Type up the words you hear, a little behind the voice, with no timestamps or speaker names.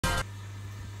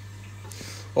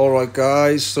Alright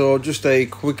guys, so just a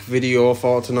quick video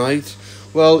for tonight.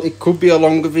 Well, it could be a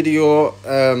longer video.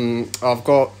 I've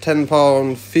got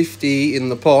 £10.50 in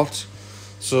the pot,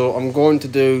 so I'm going to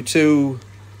do two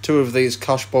of these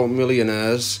Cashboat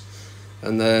Millionaires,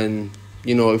 and then,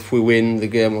 you know, if we win, the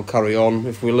game will carry on.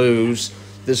 If we lose,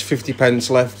 there's 50 pence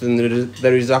left, and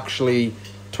there is actually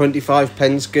 25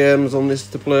 pence games on this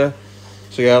to play.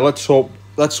 So yeah, let's hope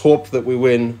that we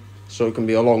win, so it can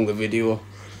be a longer video.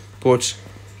 But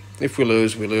if we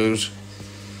lose, we lose.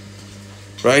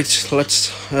 Right,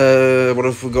 let's, what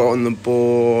have we got on the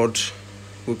board?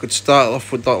 We could start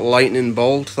off with that lightning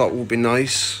bolt, that would be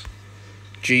nice.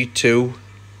 G2.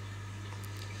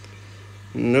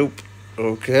 Nope,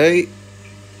 okay.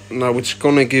 Now it's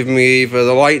gonna give me either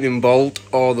the lightning bolt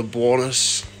or the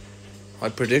bonus, I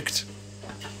predict.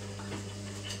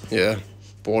 Yeah,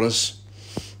 bonus.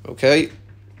 Okay,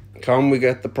 can we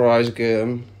get the prize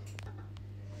game?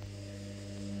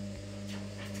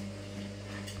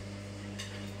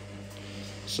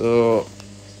 So,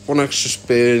 one extra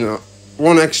spin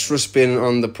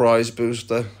on the prize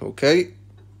booster. Okay,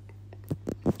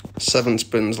 7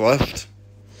 spins left.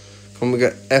 Can we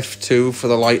get F2 for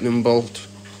the lightning bolt?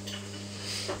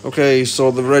 Okay, so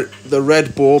the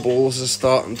red baubles are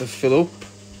starting to fill up.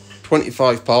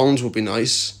 £25 would be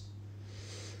nice.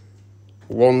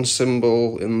 1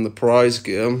 symbol in the prize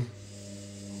game.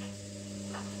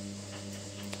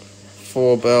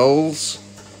 4 bells,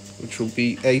 which will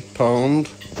be £8.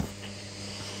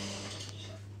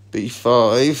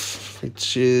 B5,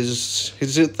 which is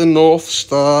it the North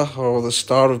Star or the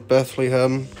Star of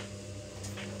Bethlehem?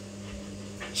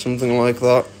 Something like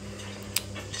that.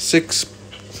 6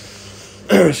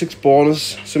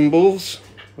 bonus symbols.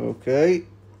 Okay.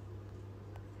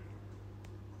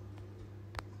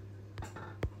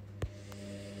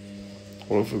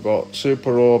 What have we got?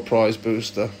 Super Raw prize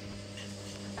booster.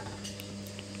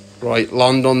 Right,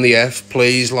 land on the F,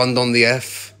 please. Land on the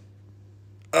F.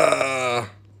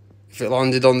 If it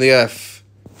landed on the F,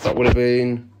 that would have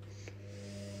been...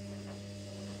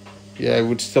 Yeah, it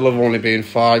would still have only been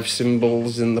 5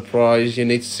 symbols in the prize. You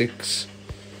need 6.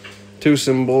 2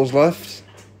 symbols left.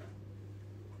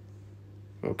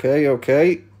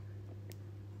 Okay.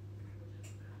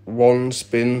 1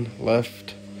 spin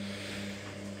left.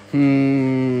 What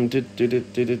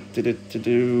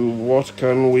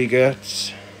can we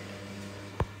get?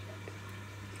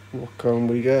 What can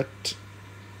we get?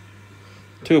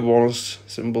 2 bonus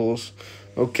symbols.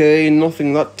 Okay,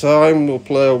 nothing that time. We'll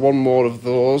play 1 more of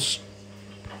those.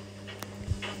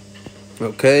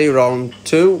 Okay, round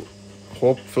 2.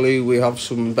 Hopefully we have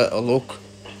some better luck.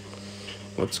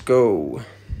 Let's go.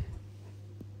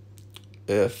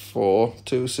 F4,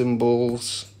 2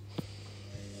 symbols.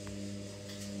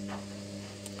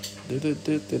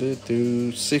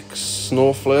 6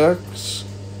 snowflakes.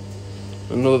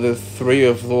 Another 3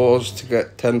 of those to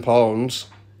get £10.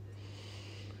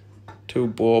 2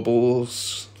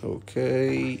 baubles.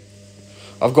 Okay.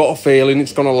 I've got a feeling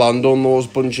it's going to land on those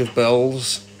bunch of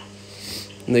bells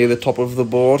near the top of the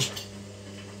board.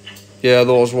 Yeah,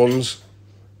 those ones.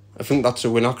 I think that's a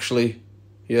win, actually.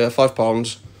 Yeah,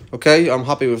 £5. Okay, I'm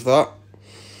happy with that.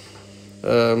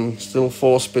 Still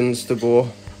 4 spins to go.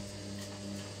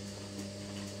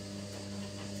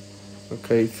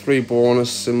 Okay, 3 bonus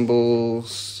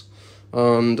symbols.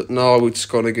 And now it's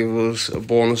going to give us a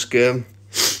bonus game,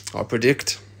 I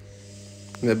predict.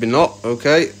 Maybe not,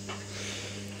 okay.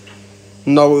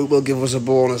 Now it will give us a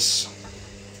bonus.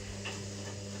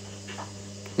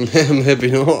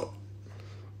 Maybe not.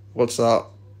 What's that?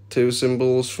 2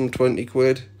 symbols from 20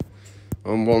 quid.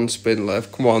 And 1 spin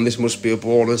left. Come on, this must be a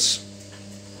bonus.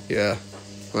 Yeah,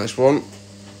 nice one.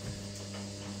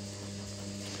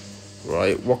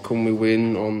 Right, what can we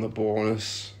win on the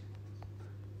bonus?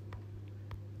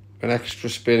 An extra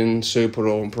spin Super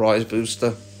Home prize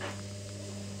booster.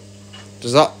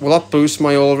 Will that boost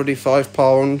my already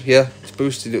 £5? Yeah, it's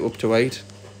boosted it up to 8.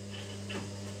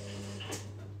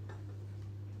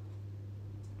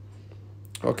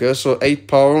 Okay, so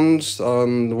 £8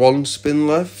 and 1 spin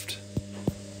left.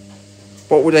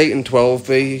 What would 8 and 12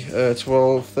 be?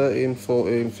 12, 13,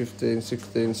 14, 15,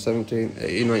 16, 17,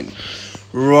 18, 19.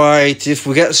 Right, if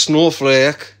we get a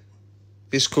snowflake,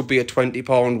 this could be a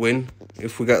 £20 win.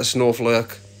 If we get a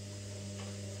snowflake.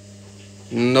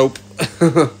 Nope.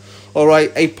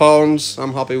 Alright, £8.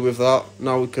 I'm happy with that.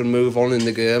 Now we can move on in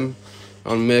the game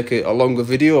and make it a longer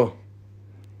video.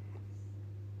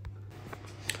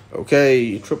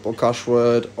 Okay, triple cash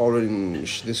word,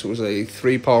 orange. This was a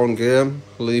 £3 game,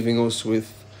 leaving us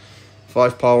with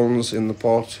 £5 in the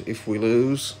pot if we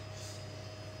lose.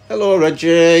 Hello,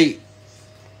 Reggie.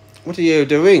 What are you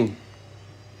doing?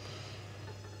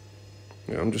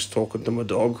 Yeah, I'm just talking to my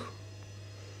dog.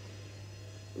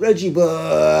 Reggie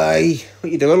boy,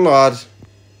 what you doing, lad?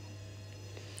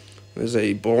 There's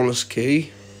a bonus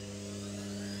key.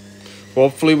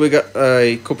 Hopefully we get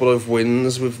a couple of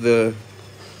wins with the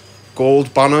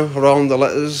gold banner around the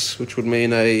letters, which would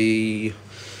mean a...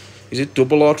 Is it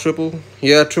double or triple?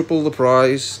 Yeah, triple the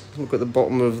prize. Look at the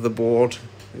bottom of the board.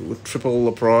 It would triple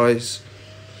the prize.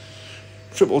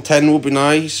 Triple 10 would be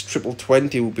nice. Triple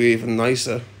 20 would be even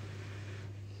nicer.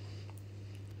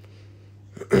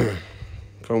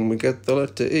 Can we get the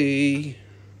letter E,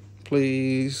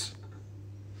 please?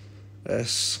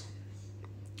 S.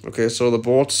 Okay, so the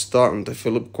board's starting to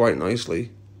fill up quite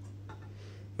nicely.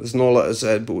 There's no letter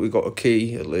Z, but we got a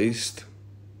key at least.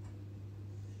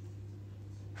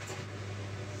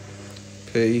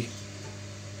 P.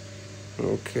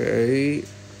 Okay.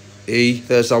 E.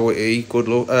 There's our E. Good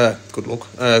luck. Good luck.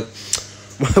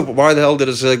 Why the hell did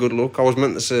I say good luck? I was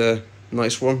meant to say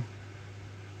nice one.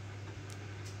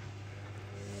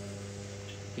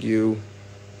 U.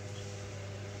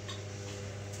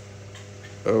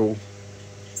 O.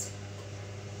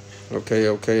 Okay.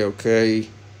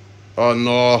 Oh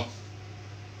no.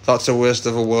 That's a waste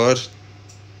of a word.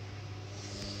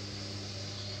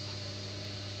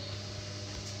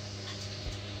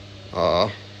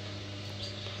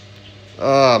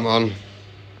 Man.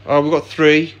 Oh, we got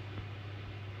 3.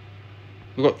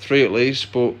 We got 3 at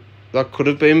least, but that could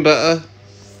have been better.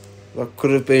 That could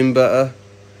have been better.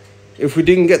 If we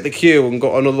didn't get the Q and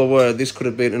got another word, this could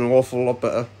have been an awful lot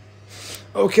better.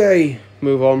 Okay,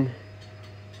 move on.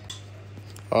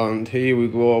 And here we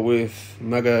go with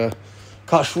Mega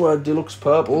Cash Word Deluxe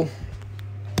Purple.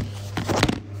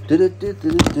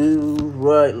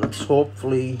 Right, let's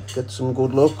hopefully get some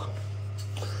good luck.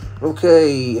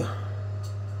 Okay.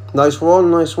 Nice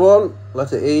one.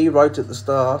 Letter E right at the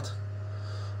start.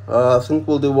 I think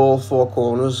we'll do all 4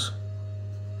 corners.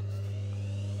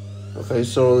 Okay,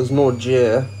 so there's no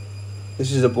J.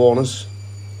 This is a bonus.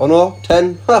 Oh no,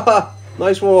 10. Haha,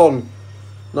 nice one.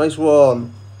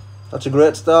 That's a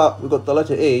great start. We got the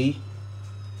letter E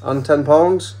and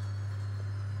 £10.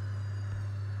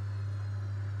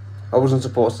 I wasn't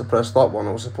supposed to press that one.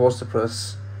 I was supposed to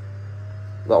press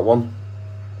that one,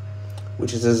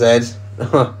 which is a Z.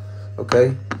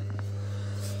 Okay.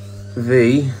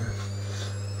 V.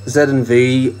 Z and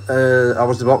V. I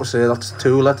was about to say that's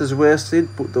 2 letters wasted,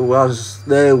 but there was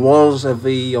a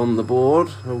V on the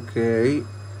board. Okay.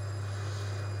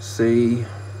 C.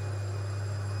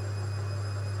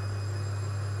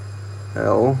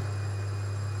 L.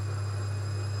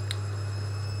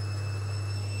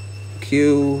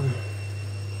 Q.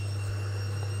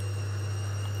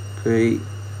 P.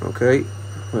 Okay.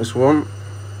 Nice one.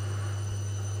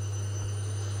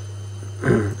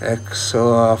 X.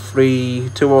 So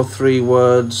 2 or 3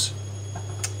 words,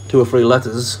 2 or 3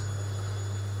 letters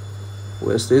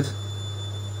wasted.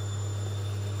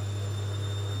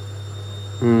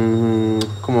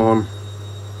 Come on.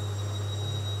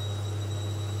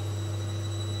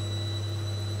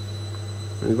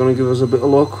 Are you gonna give us a bit of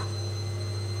luck?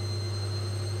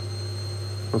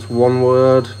 That's 1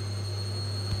 word.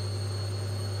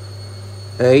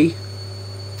 A.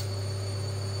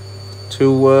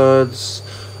 2 words.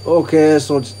 Okay,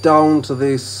 so it's down to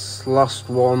this last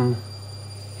one,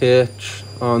 H,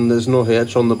 and there's no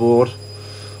H on the board.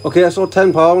 Okay, so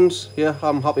 £10. Yeah,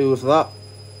 I'm happy with that.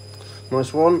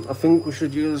 Nice one. I think we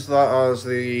should use that as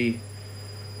the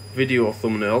video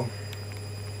thumbnail.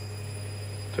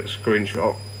 Take a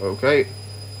screenshot.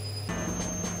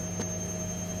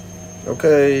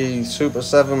 Okay, Super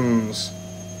 7s.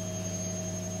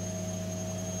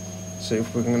 See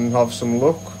if we can have some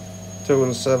luck. 2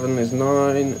 and 7 is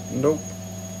 9. Nope.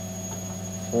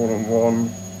 4 and 1.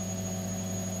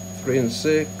 3 and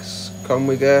 6. Can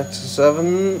we get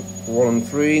 7? 1 and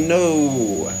 3.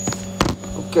 No.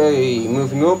 Okay,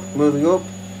 moving up.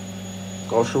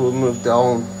 Or should we move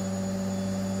down?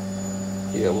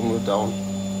 Yeah, we'll move down.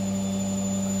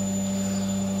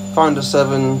 Find a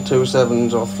 7, 2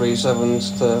 7s or 3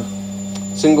 7s to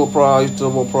single prize,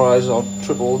 double prize or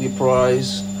triple your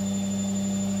prize.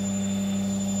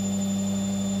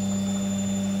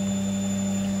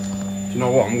 Do you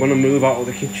know what? I'm gonna move out of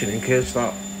the kitchen in case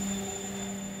that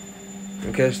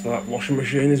washing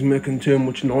machine is making too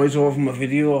much noise over my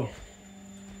video.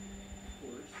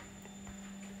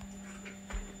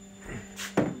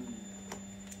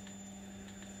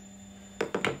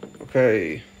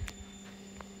 Okay.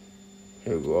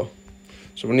 Here we go.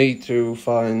 So we need to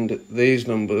find these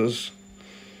numbers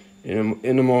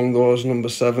in among those number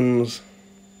 7s.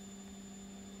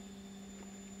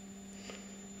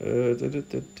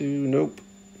 Nope.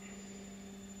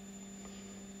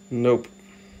 Nope.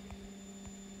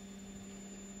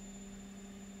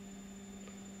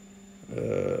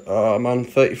 Man,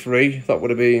 33. That would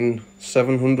have been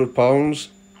 £700.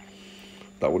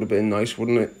 That would have been nice,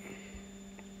 wouldn't it?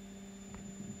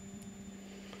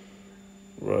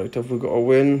 Right, have we got a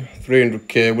win?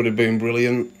 300k would have been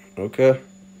brilliant. Okay.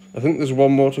 I think there's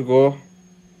one more to go,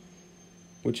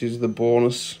 which is the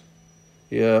bonus.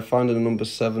 Yeah, finding a number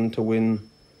 7 to win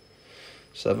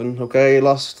 7. Okay,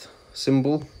 last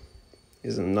symbol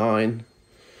is a 9.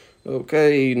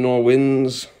 Okay, no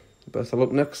wins. Better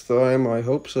luck next time, I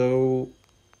hope so.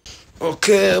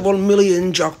 Okay, 1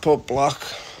 million jackpot black.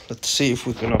 Let's see if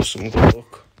we can have some good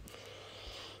luck.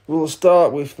 We'll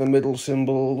start with the middle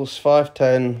symbols, 5,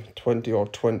 10, 20 or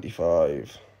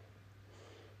 25.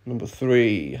 Number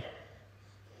 3,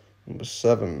 number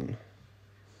 7,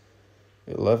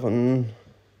 11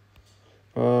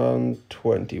 and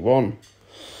 21.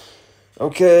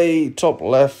 Okay, top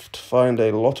left, find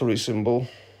a lottery symbol.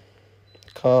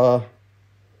 Car,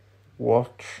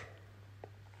 watch,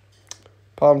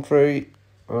 palm tree,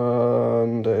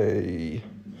 and a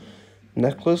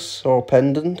necklace or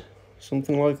pendant,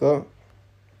 something like that.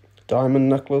 Diamond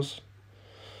necklace.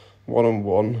 1 and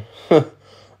 1.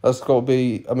 That's got to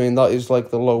be, I mean, that is like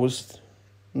the lowest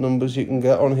numbers you can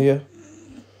get on here.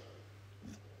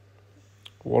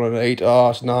 1 and 8,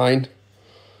 it's 9.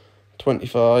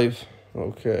 25.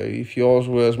 Okay, if yours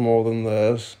weighs more than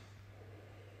theirs.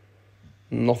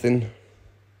 Nothing.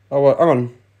 Oh, hang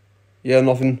on. Yeah,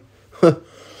 nothing.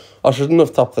 I shouldn't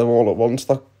have tapped them all at once.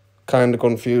 That kind of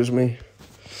confused me.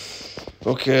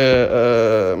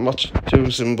 Okay, match 2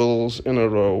 symbols in a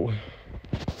row.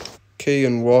 Key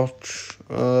and watch,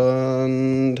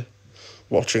 and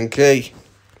watch and key.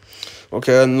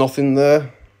 Okay, nothing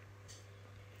there.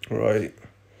 Right.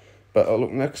 Better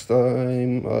luck next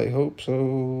time, I hope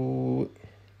so.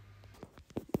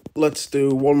 Let's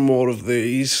do one more of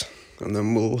these, and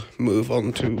then we'll move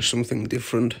on to something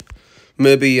different.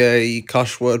 Maybe a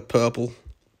cash word purple.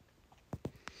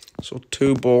 So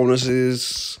 2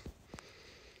 bonuses.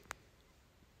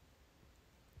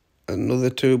 Another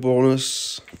 2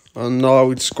 bonus. And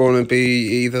now it's going to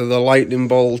be either the lightning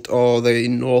bolt or the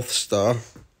North Star.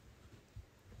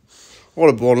 What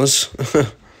a bonus.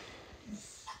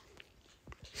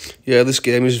 Yeah, this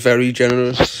game is very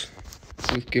generous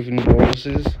with giving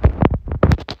bonuses.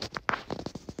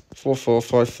 4, 4,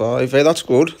 5, 5. Hey, that's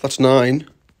good. That's 9.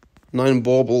 9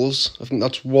 baubles. I think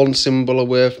that's 1 symbol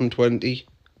away from 20.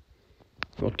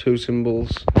 Or 2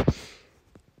 symbols.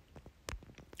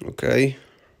 Okay.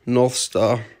 North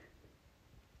Star.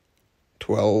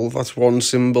 12. That's 1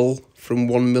 symbol from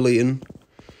 1 million.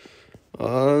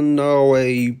 And now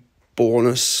a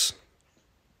bonus.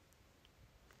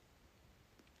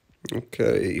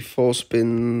 Okay, 4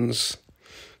 spins.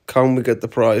 Can we get the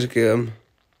prize game?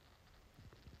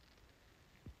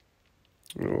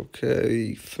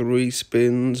 Okay, 3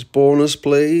 spins. Bonus,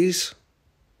 please.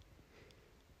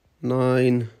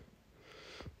 9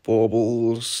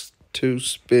 baubles. 2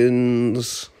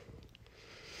 spins.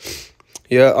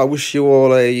 Yeah, I wish you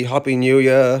all a happy new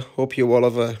year. Hope you all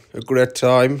have a great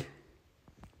time.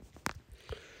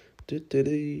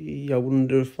 I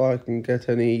wonder if I can get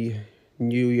any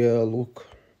New Year look.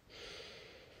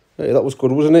 Hey, that was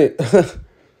good, wasn't it?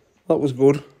 That was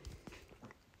good.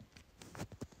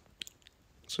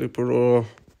 Super Raw.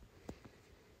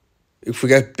 If we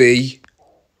get B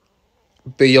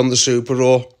on the Super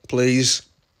Raw, please.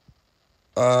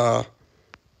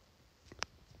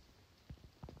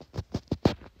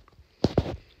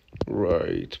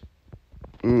 Right.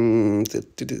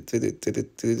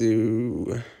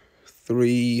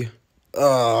 3.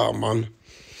 Ah, man.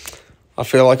 I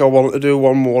feel like I want to do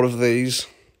one more of these.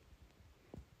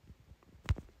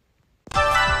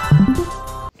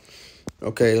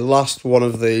 Okay, last one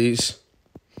of these.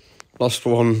 Last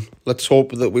one. Let's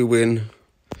hope that we win.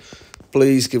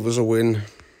 Please give us a win.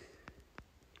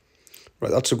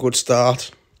 Right, that's a good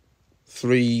start.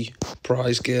 3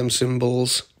 prize game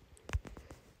symbols.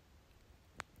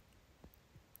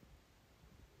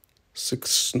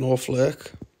 6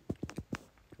 snowflake.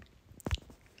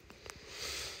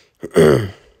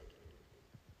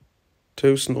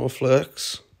 2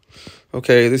 snowflakes.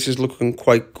 Okay, this is looking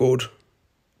quite good.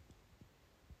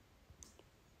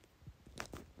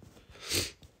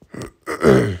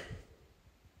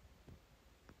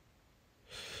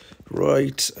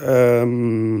 Right,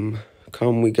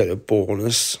 can we get a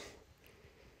bonus?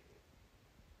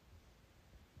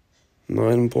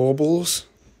 9 baubles.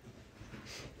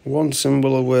 1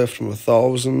 symbol away from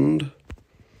 1,000.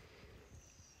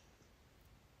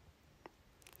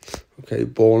 Okay,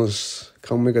 bonus.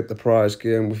 Can we get the prize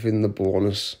game within the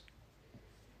bonus?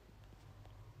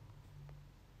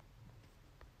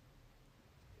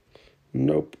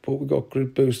 Nope, but we got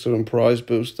grid booster and prize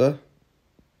booster.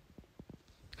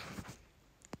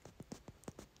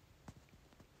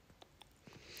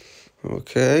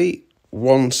 Okay,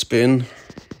 one spin.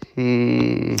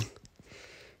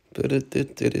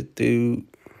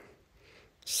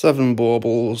 Seven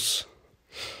baubles.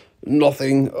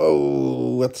 Nothing.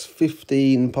 Oh, that's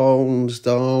 £15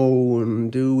 down.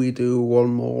 Do we do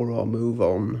one more or move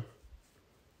on?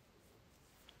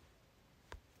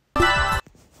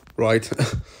 Right,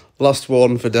 last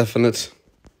one for definite.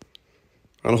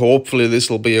 And hopefully this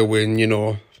will be a win, you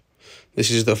know. This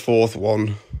is the fourth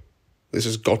one. This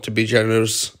has got to be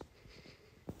generous.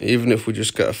 Even if we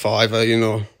just get a fiver, you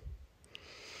know.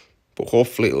 But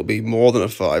hopefully it'll be more than a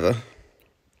fiver.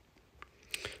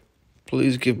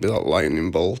 Please give me that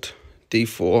lightning bolt.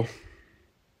 D4.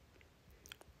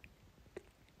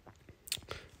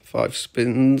 5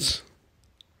 spins.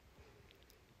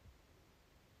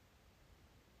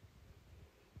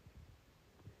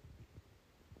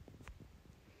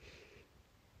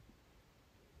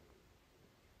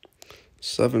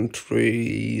 Seven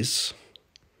trees.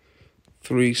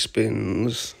 3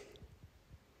 spins.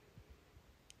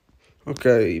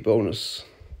 Okay, bonus.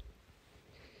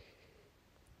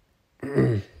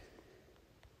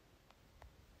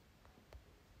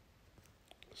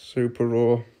 Super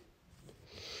raw.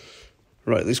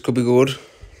 Right, this could be good.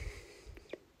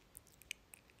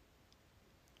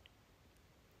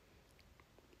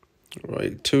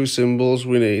 Right, 2 symbols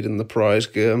we need in the prize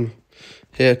game.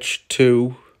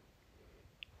 H2.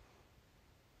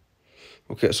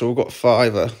 Okay, so we've got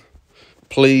fiver.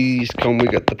 Please, can we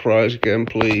get the prize game,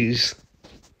 please?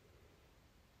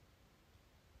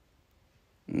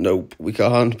 Nope, we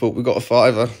can't, but we got a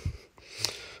fiver.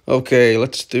 Okay,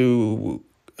 let's do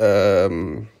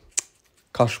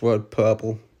cash word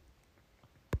purple.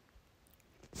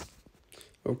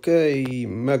 Okay,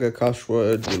 mega cash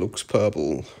word deluxe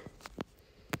purple.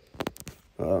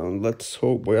 And let's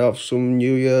hope we have some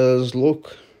New Year's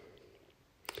luck.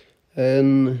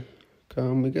 N,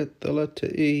 can we get the letter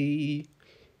E?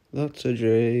 That's a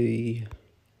J.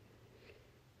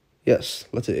 Yes,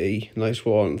 letter E. Nice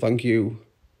one. Thank you.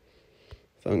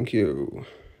 Thank you.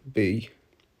 B.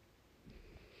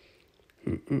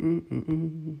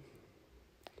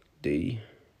 D.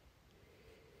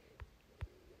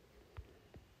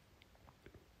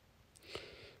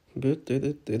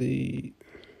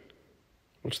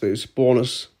 What's this?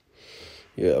 Bonus.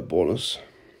 Yeah, bonus.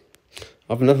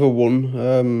 I've never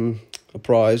won a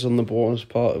prize on the bonus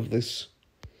part of this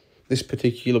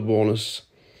particular bonus.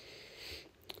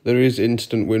 There is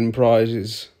instant win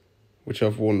prizes which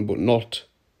I've won, but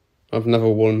I've never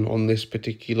won on this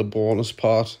particular bonus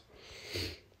part.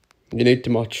 You need to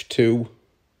match 2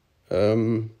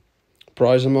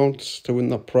 prize amounts to win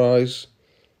that prize,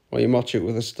 or you match it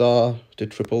with a star to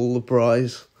triple the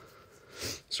prize.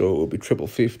 So it will be triple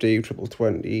 50, triple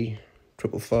 20,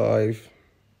 triple 5.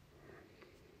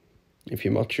 If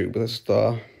you match it with a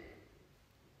star.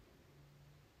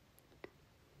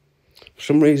 For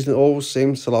some reason, it always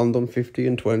seems to land on 50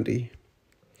 and 20.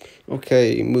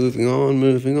 Okay, moving on.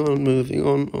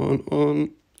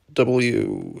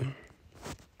 W.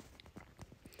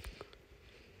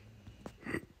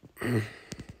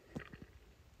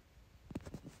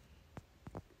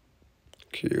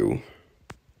 Q.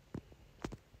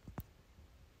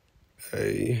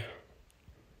 A.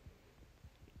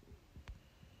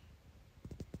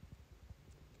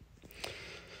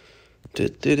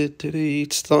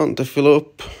 It's starting to fill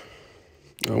up.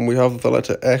 And we have the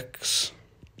letter X.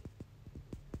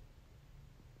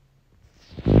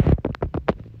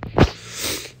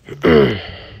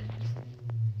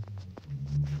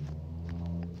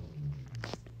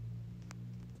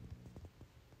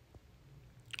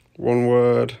 One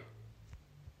word.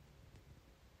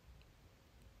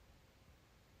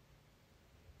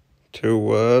 Two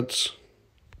words.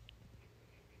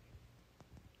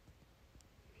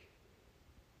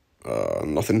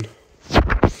 Nothing.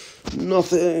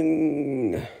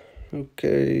 Nothing.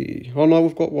 Okay. Oh no,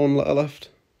 we've got one letter left.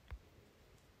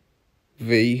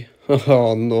 V.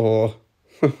 Oh no.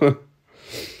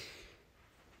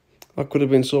 That could have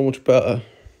been so much better.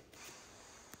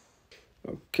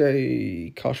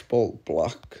 Okay, cash bolt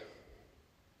black.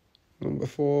 Number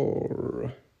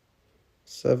 4,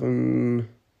 7,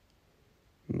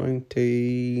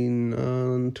 19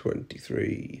 and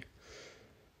 23.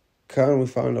 Can we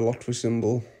find a lottery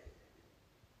symbol?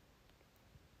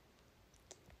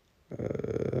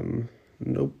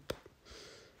 Nope.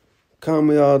 Can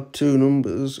we add 2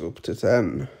 numbers up to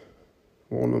 10?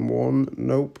 1 and 1.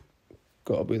 Nope.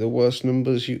 Gotta be the worst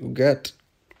numbers you could get.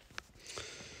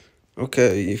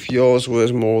 Okay, if yours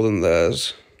was more than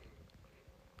theirs.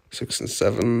 6 and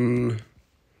 7.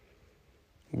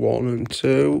 1 and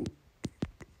 2.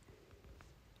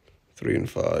 3 and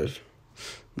 5.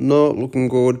 Not looking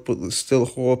good, but there's still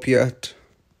hope yet.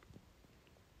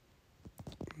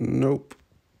 Nope.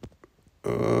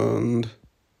 And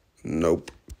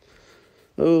nope.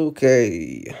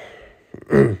 Okay.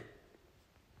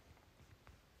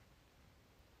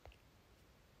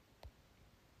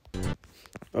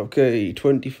 Okay,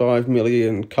 25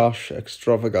 million cash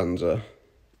extravaganza.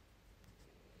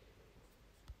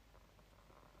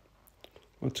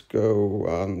 Let's go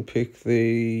and pick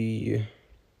the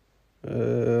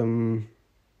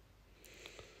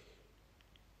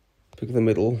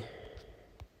middle.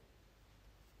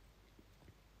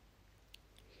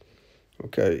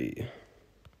 Okay.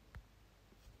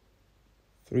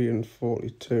 3 and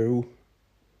 42.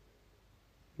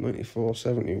 94,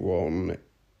 71.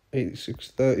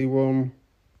 86, 31.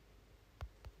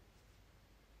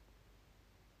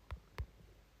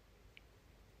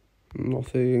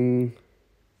 Nothing.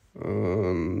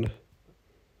 And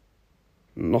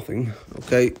nothing.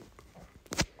 Okay.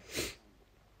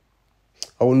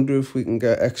 I wonder if we can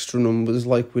get extra numbers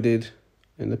like we did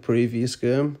in the previous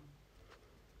game.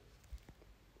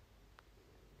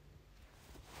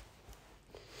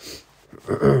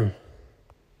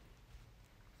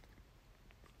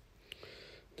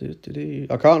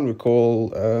 I can't recall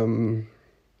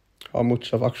how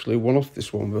much I've actually won off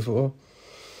this one before.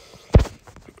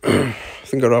 I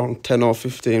think around £10 or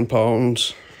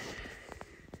 £15.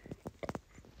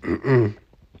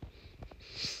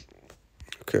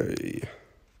 Okay.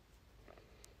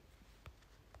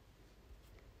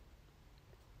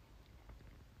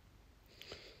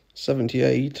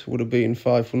 $78 would have been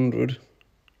 500.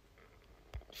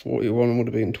 41 would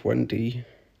have been 20.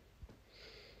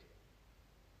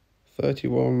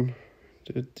 31.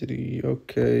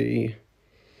 Okay.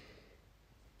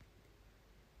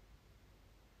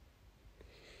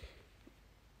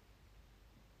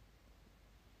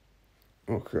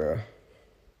 Okay.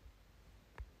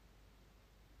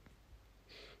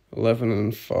 11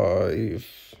 and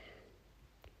 5.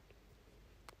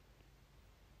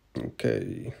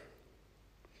 Okay.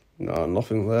 No,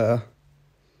 nothing there.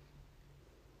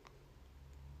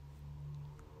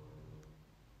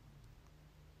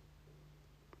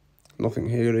 Nothing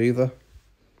here either.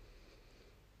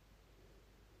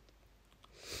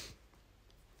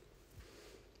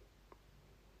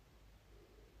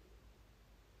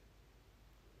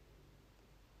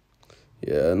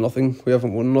 Yeah, nothing. We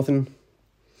haven't won nothing.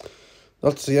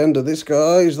 That's the end of this,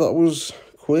 guys. That was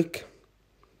quick.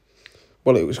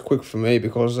 Well, it was quick for me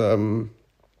because I mean,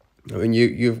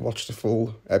 you've watched the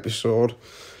full episode.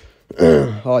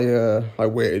 I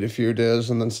waited a few days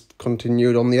and then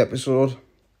continued on the episode.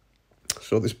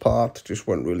 So this part just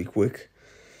went really quick.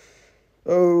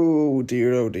 Oh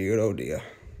dear, oh dear, oh dear.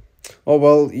 Oh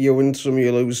well, you win some,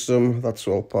 you lose some. That's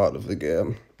all part of the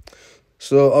game.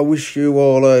 So I wish you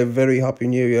all a very happy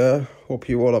new year. Hope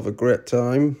you all have a great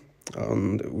time.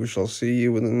 And we shall see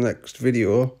you in the next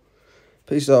video.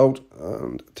 Peace out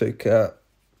and take care.